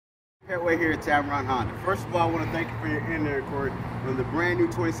Pettway here at Tameron Honda. First of all, I want to thank you for your inquiry on the brand new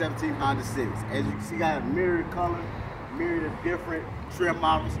 2017 Honda Civics. As you can see, I have myriad color, myriad of different trim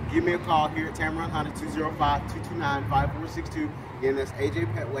models. Give me a call here at Tameron Honda, 205-229-5462. Again, that's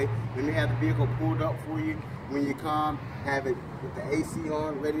AJ Pettway. Let me have the vehicle pulled up for you. When you come, have it with the AC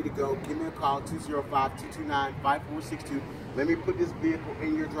on, ready to go. Give me a call, 205-229-5462. Let me put this vehicle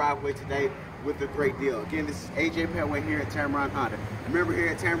in your driveway today with a great deal. Again, this is AJ Pettway here at Tameron Honda. Remember, here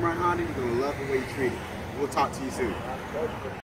at Tameron Honda, you're going to love the way you treat it. We'll talk to you soon.